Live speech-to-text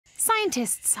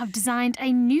Scientists have designed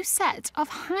a new set of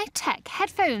high-tech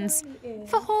headphones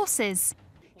for horses.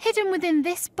 Hidden within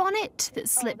this bonnet that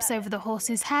slips over the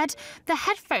horse's head, the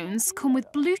headphones come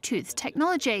with Bluetooth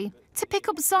technology to pick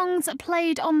up songs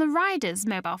played on the rider's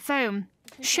mobile phone.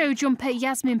 Show jumper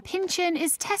Yasmin Pinchin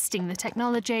is testing the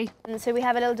technology. And so we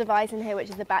have a little device in here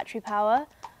which is the battery power,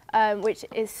 which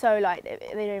is so light they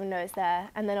don't even know it's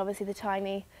there. And then obviously the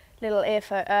tiny little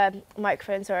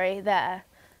microphone, there.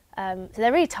 So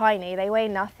they're really tiny, they weigh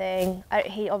nothing.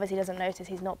 He obviously doesn't notice,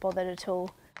 he's not bothered at all.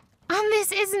 And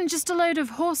this isn't just a load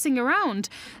of horsing around.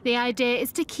 The idea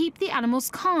is to keep the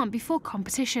animals calm before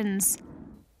competitions.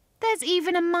 There's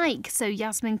even a mic so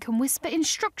Yasmin can whisper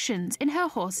instructions in her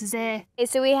horse's ear.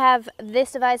 So we have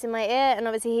this device in my ear, and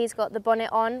obviously he's got the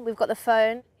bonnet on, we've got the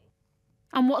phone.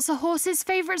 And what's a horse's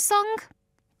favourite song?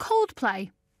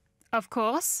 Coldplay, of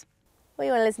course. What do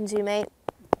you want to listen to, mate?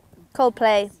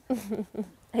 Coldplay.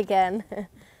 Again.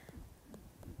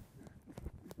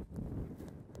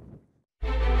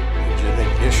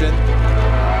 Ignition.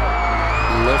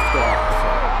 Lift off.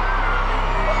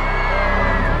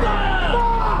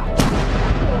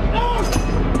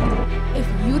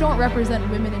 If you don't represent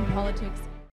women in politics,